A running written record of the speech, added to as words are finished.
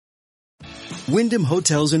Wyndham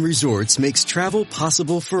Hotels and Resorts makes travel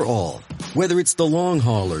possible for all. Whether it's the long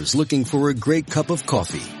haulers looking for a great cup of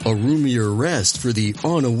coffee, a roomier rest for the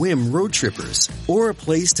on-a-whim road trippers, or a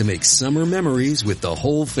place to make summer memories with the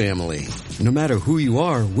whole family. No matter who you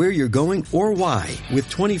are, where you're going, or why, with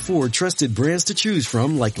 24 trusted brands to choose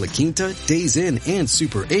from like La Quinta, Days Inn, and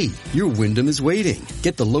Super 8, your Wyndham is waiting.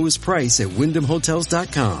 Get the lowest price at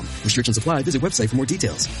WyndhamHotels.com. Restrictions apply. Visit website for more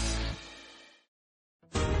details.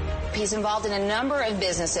 He's involved in a number of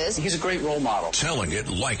businesses. He's a great role model. Telling it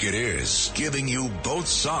like it is. Giving you both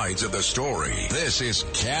sides of the story. This is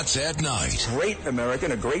Cats at Night. Great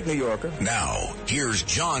American, a great New Yorker. Now, here's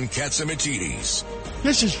John Catsimatidis.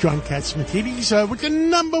 This is John Catsimatidis with the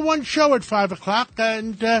number one show at 5 o'clock.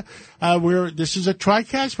 And this is a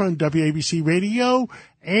TriCast. We're on WABC Radio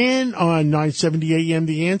and on 970 AM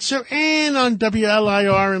The Answer and on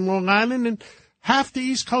WLIR in Long Island. And half the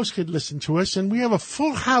East Coast could listen to us, and we have a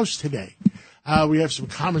full house today. We have some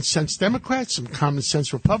common sense Democrats, some common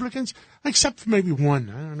sense Republicans, except for maybe one.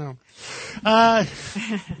 I don't know.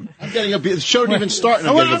 I'm getting the show didn't even start.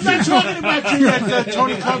 I'm not talking about you yet,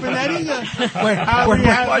 Tony Carbonetti.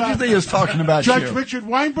 Why do you think he was talking about Judge you? Richard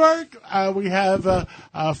Weinberg. We have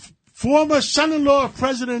former son-in-law of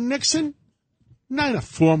President Nixon. Not a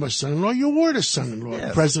former son-in-law. You were the son-in-law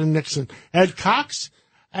of President Nixon. Ed Cox.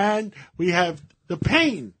 And we have the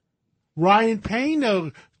Payne, Ryan Payne.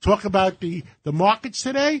 They'll talk about the markets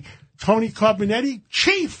today. Tony Carbonetti,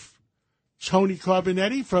 Chief Tony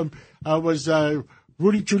Carbonetti was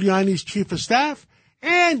Rudy Giuliani's chief of staff,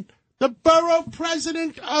 and the borough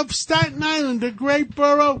president of Staten Island, the great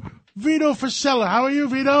borough, Vito Fossella. How are you,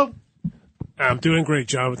 Vito? I'm doing great,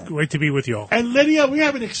 John. Great to be with you all. And Lydia, we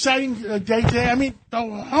have an exciting day today. I mean, the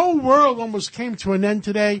whole world almost came to an end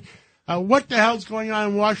today. What the hell's going on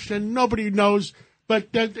in Washington? Nobody knows. But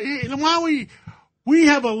while we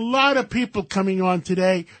have a lot of people coming on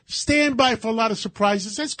today, stand by for a lot of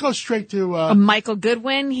surprises. Let's go straight to Michael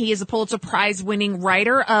Goodwin. He is a Pulitzer Prize-winning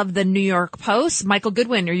writer of the New York Post. Michael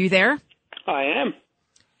Goodwin, are you there? I am.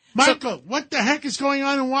 Michael, what the heck is going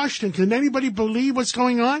on in Washington? Can anybody believe what's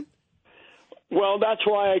going on? Well, that's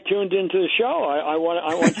why I tuned into the show. I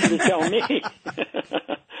want you to tell me.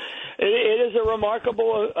 It is a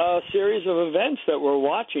remarkable series of events that we're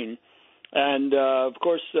watching. And, of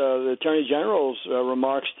course, the Attorney General's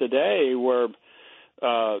remarks today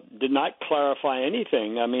did not clarify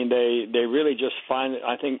anything. I mean, they really just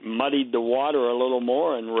muddied the water a little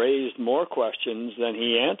more and raised more questions than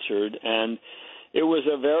he answered. And it was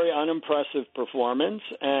a very unimpressive performance,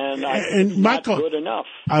 and Michael, not good enough.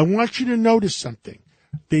 I want you to notice something.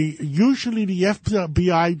 Usually the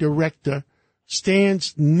FBI director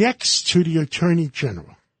stands next to the Attorney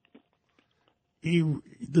General.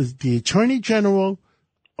 The Attorney General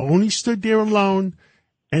only stood there alone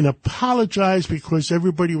and apologized because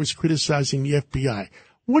everybody was criticizing the FBI.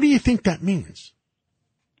 What do you think that means?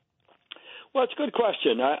 Well, it's a good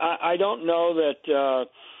question. I don't know that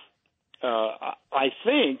I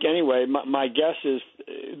think, anyway, my guess is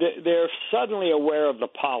they're suddenly aware of the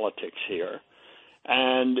politics here,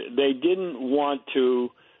 and they didn't want to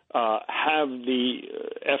have the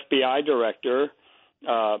FBI director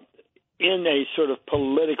in a sort of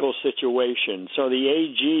political situation. So the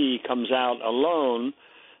AG comes out alone,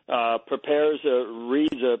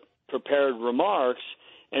 reads a prepared remarks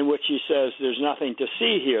in which he says there's nothing to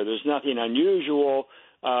see here. There's nothing unusual.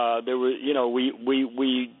 There was,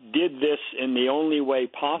 we did this in the only way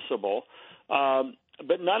possible,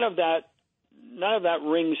 but none of that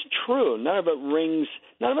rings true. None of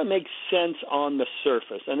it makes sense on the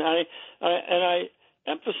surface. And I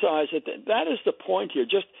emphasize that is the point here.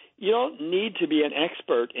 You don't need to be an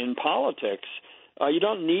expert in politics. You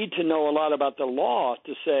don't need to know a lot about the law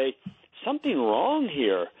to say something wrong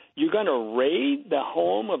here. You're going to raid the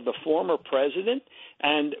home of the former president,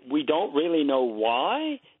 and we don't really know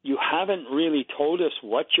why. You haven't really told us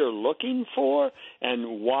what you're looking for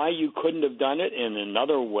and why you couldn't have done it in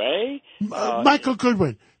another way. Michael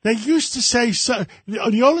Goodwin, they used to say,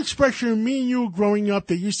 the old expression, me and you growing up,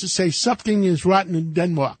 they used to say something is rotten in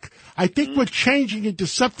Denmark. I think we're changing it to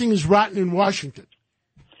something is rotten in Washington.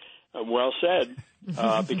 Well said.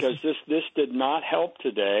 Because this did not help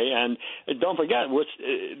today. And don't forget,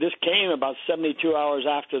 this came about 72 hours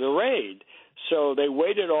after the raid. So they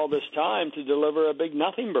waited all this time to deliver a big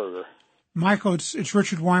nothing burger. Michael, it's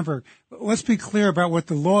Richard Weinberg. Let's be clear about what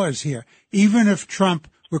the law is here. Even if Trump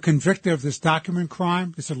were convicted of this document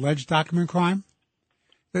crime, this alleged document crime,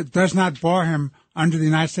 that does not bar him under the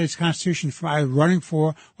United States Constitution from either running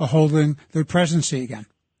for or holding the presidency again.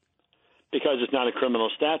 because it's not a criminal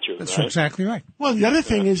statute. That's right? exactly right. Well, the other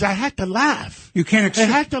thing is I had to laugh. You can't I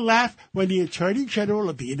had to laugh when the Attorney General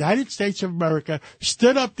of the United States of America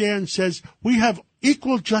stood up there and says, we have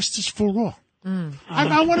equal justice for all.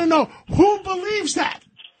 I want to know, who believes that?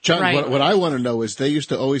 John, Right. what I want to know is they used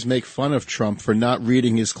to always make fun of Trump for not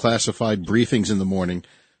reading his classified briefings in the morning.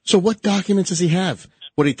 So what documents does he have?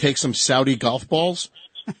 Would he take some Saudi golf balls?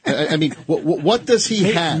 I mean, what does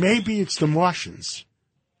he have? Maybe it's the Martians.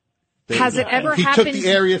 Has it ever He happened? took the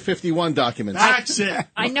Area 51 documents. That's it.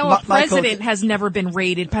 I know a president has never been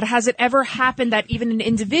raided, but has it ever happened that even an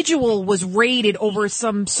individual was raided over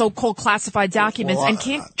some so-called classified documents? Well, and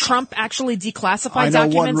can't Trump actually declassify I know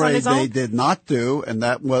documents one on raid his own? they did not do, and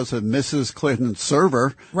that was a Mrs. Clinton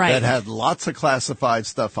server Right. that had lots of classified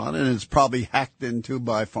stuff on it, and it's probably hacked into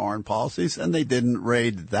by foreign policies, and they didn't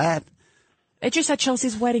raid that. It just had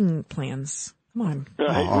Chelsea's wedding plans. Come on.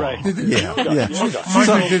 Right. Yeah.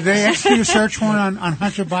 Michael, did they execute a search warrant on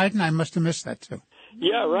Hunter Biden? I must have missed that too.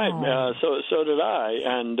 Yeah, right. So did I,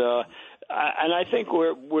 and I think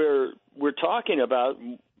we're talking about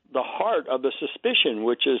the heart of the suspicion,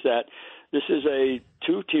 which is that this is a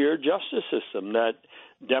two-tier justice system, that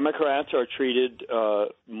Democrats are treated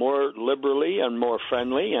more liberally and more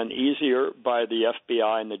friendly and easier by the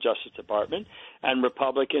FBI and the Justice Department, and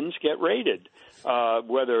Republicans get raided,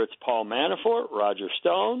 whether it's Paul Manafort, Roger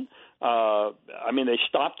Stone. They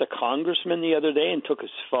stopped a congressman the other day and took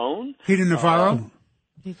his phone. Peter Navarro?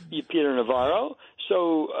 Peter Navarro.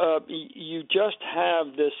 So you just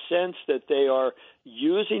have this sense that they are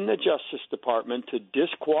using the Justice Department to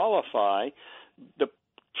disqualify the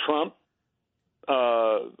Trump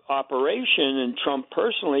operation and Trump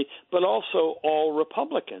personally, but also all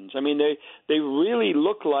Republicans. I mean, they really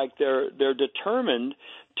look like they're determined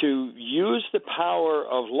to use the power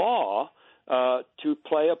of law to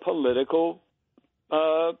play a political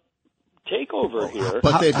takeover here.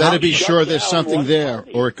 But they better be sure there's something there,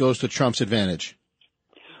 party. or it goes to Trump's advantage.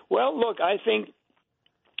 Well, look, I think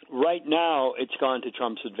right now it's gone to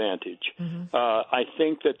Trump's advantage. I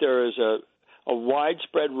think that there is a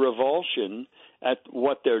widespread revulsion at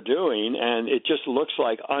what they're doing, and it just looks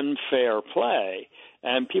like unfair play.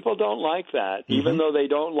 And people don't like that, even though they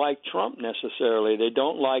don't like Trump necessarily. They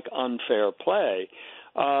don't like unfair play.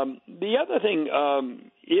 The other thing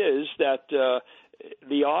is that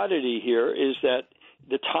the oddity here is that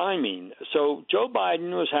the timing. So Joe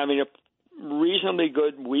Biden was having a reasonably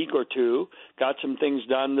good week or two, got some things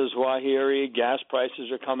done. The Zawahiri gas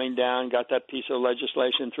prices are coming down, got that piece of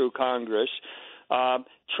legislation through Congress.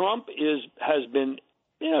 Trump has been,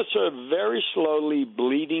 sort of very slowly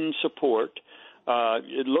bleeding support.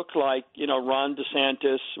 It looked like, Ron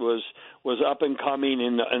DeSantis was up and coming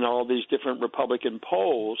in all these different Republican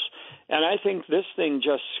polls. And I think this thing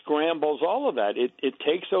just scrambles all of that. It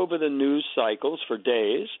takes over the news cycles for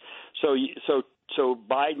days. So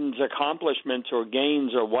Biden's accomplishments or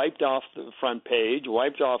gains are wiped off the front page,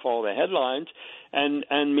 wiped off all the headlines.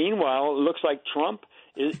 And meanwhile, it looks like Trump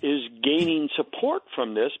is gaining support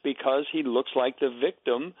from this because he looks like the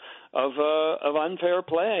victim of unfair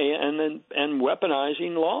play and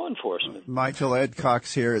weaponizing law enforcement. Michael, Ed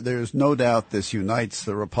Cox here. There's no doubt this unites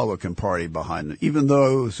the Republican Party behind him. Even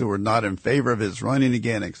those who are not in favor of his running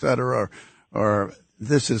again, et cetera, or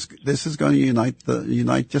this is going to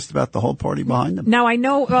unite just about the whole party behind him. Now, I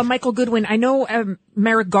know, Michael Goodwin, I know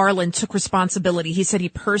Merrick Garland took responsibility. He said he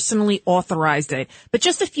personally authorized it. But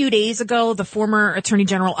just a few days ago, the former Attorney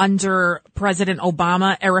General under President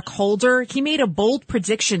Obama, Eric Holder, he made a bold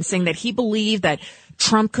prediction saying that he believed that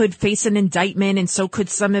Trump could face an indictment and so could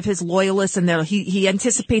some of his loyalists, and that he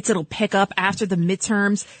anticipates it'll pick up after the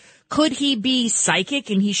midterms. Could he be psychic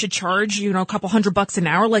and he should charge, a couple $100 an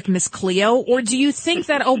hour like Miss Cleo? Or do you think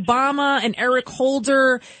that Obama and Eric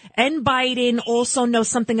Holder and Biden also know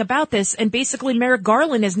something about this, and basically Merrick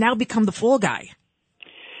Garland has now become the fall guy?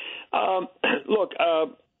 Look,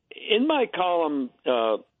 in my column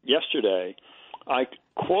yesterday, I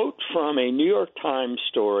quote from a New York Times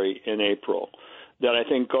story in April that I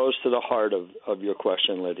think goes to the heart of your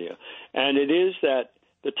question, Lydia. And it is that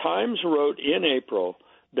the Times wrote in April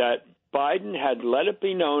that Biden had let it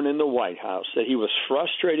be known in the White House that he was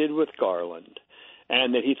frustrated with Garland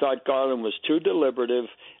and that he thought Garland was too deliberative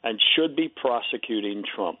and should be prosecuting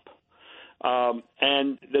Trump.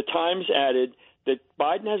 And the Times added that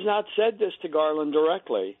Biden has not said this to Garland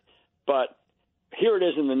directly, but here it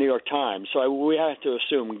is in the New York Times, so we have to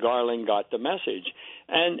assume Garland got the message.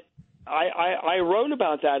 And I wrote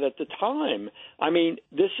about that at the time. I mean,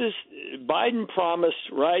 this is Biden promised,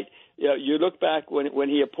 right? You look back when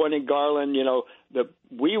he appointed Garland,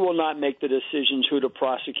 we will not make the decisions who to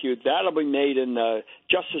prosecute. That'll be made in the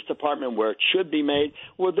Justice Department where it should be made.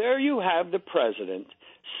 Well, there you have the president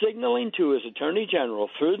signaling to his attorney general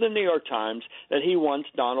through the New York Times that he wants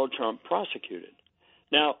Donald Trump prosecuted.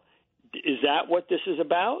 Now, is that what this is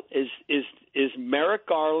about? Is Merrick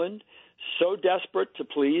Garland so desperate to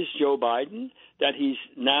please Joe Biden that he's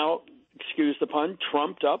now, excuse the pun,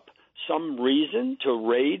 trumped up some reason to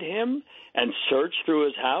raid him and search through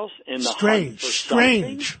his house in the hunt for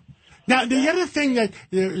strange. Now, the other thing that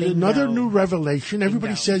another new revelation,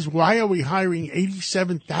 everybody says, why are we hiring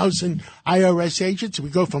 87,000 IRS agents? We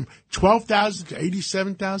go from 12,000 to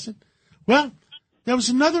 87,000. Well, there was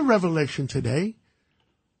another revelation today.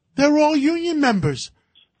 They're all union members.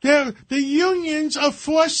 The unions are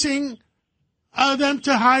forcing them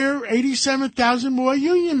to hire 87,000 more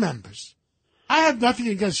union members. I have nothing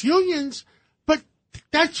against unions, but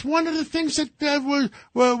that's one of the things that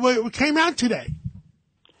came out today.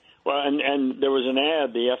 Well, and there was an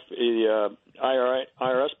ad. The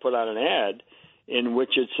IRS put out an ad in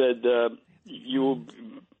which it said you will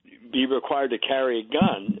be required to carry a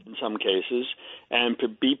gun in some cases and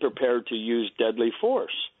be prepared to use deadly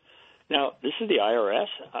force. Now, this is the IRS.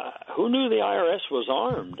 Who knew the IRS was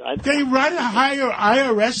armed? They rather hire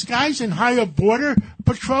IRS guys and hire Border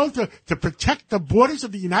Patrol to protect the borders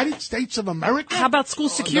of the United States of America? How about school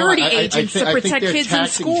security agents to protect kids in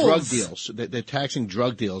schools? Drug deals. They're taxing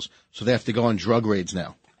drug deals, so they have to go on drug raids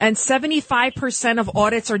now. And 75% of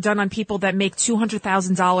audits are done on people that make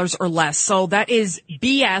 $200,000 or less. So that is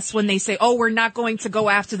BS when they say, oh, we're not going to go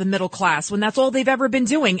after the middle class, when that's all they've ever been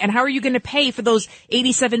doing. And how are you going to pay for those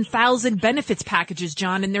 87,000 benefits packages,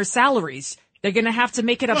 John, and their salaries? They're going to have to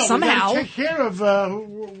make it up somehow. Take care of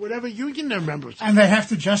whatever union they're members. And they have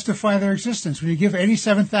to justify their existence. When you give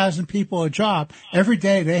 87,000 people a job, every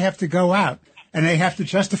day they have to go out. And they have to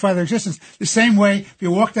justify their existence. The same way if you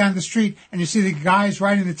walk down the street and you see the guys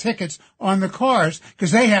writing the tickets on the cars,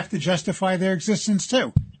 because they have to justify their existence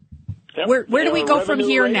too. Yep. Where do we go from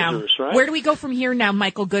here now? Right? Where do we go from here now,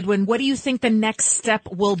 Michael Goodwin? What do you think the next step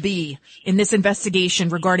will be in this investigation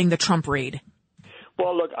regarding the Trump raid?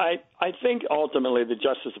 Well, look, I think ultimately the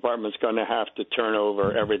Justice Department is going to have to turn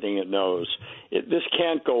over everything it knows. This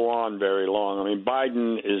can't go on very long. I mean,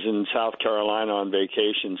 Biden is in South Carolina on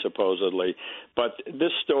vacation, supposedly, but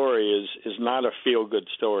this story is not a feel-good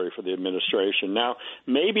story for the administration. Now,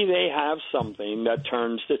 maybe they have something that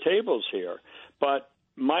turns the tables here, but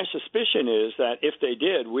my suspicion is that if they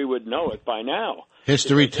did, we would know it by now.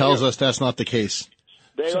 History tells us that's not the case.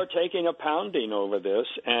 They are taking a pounding over this,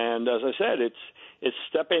 and as I said, it's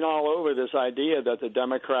stepping all over this idea that the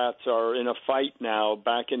Democrats are in a fight now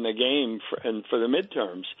back in the game for the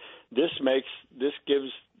midterms. This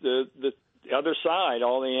gives the other side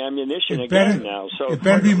all the ammunition again now. So it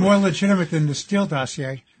better be more legitimate than the Steele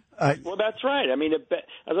dossier. Well, that's right. I mean, as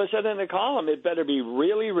I said in the column, it better be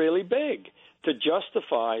really, really big to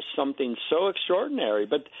justify something so extraordinary.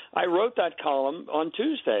 But I wrote that column on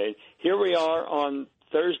Tuesday. Here we are on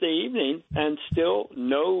Thursday evening, and still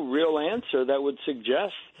no real answer that would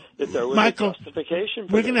suggest that there was a justification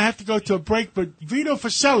for we're going to have to go to a break, but Vito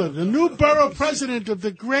Fossella, the new borough president of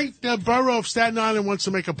the great borough of Staten Island, wants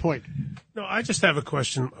to make a point. No, I just have a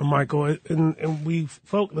question, Michael, and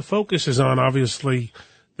the focus is on, obviously,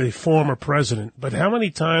 the former president, but how many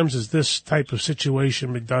times has this type of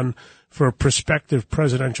situation been done for a prospective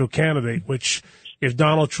presidential candidate, which, if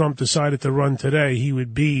Donald Trump decided to run today, he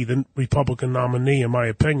would be the Republican nominee, in my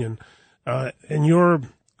opinion. In your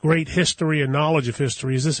great history and knowledge of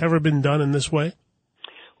history, has this ever been done in this way?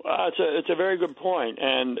 Well, it's a very good point.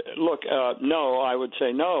 And look, no, I would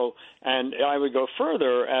say no. And I would go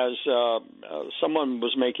further, as someone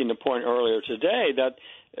was making the point earlier today, that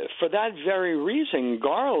for that very reason,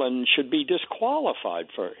 Garland should be disqualified.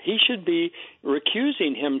 He should be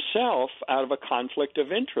recusing himself out of a conflict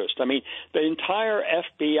of interest. I mean, the entire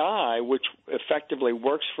FBI, which effectively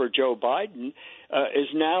works for Joe Biden, is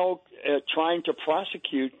now trying to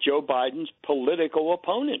prosecute Joe Biden's political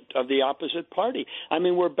opponent of the opposite party. I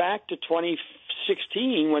mean, we're back to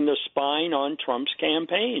 2016 when they're spying on Trump's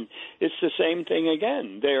campaign. It's the same thing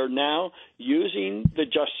again. They are now using the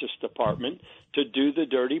Justice Department to do the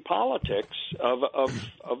dirty politics of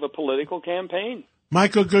a political campaign.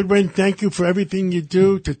 Michael Goodwin, thank you for everything you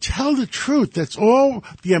do to tell the truth. That's all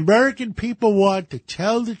the American people want, to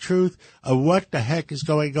tell the truth of what the heck is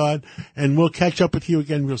going on. And we'll catch up with you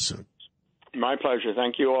again real soon. My pleasure.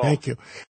 Thank you all. Thank you.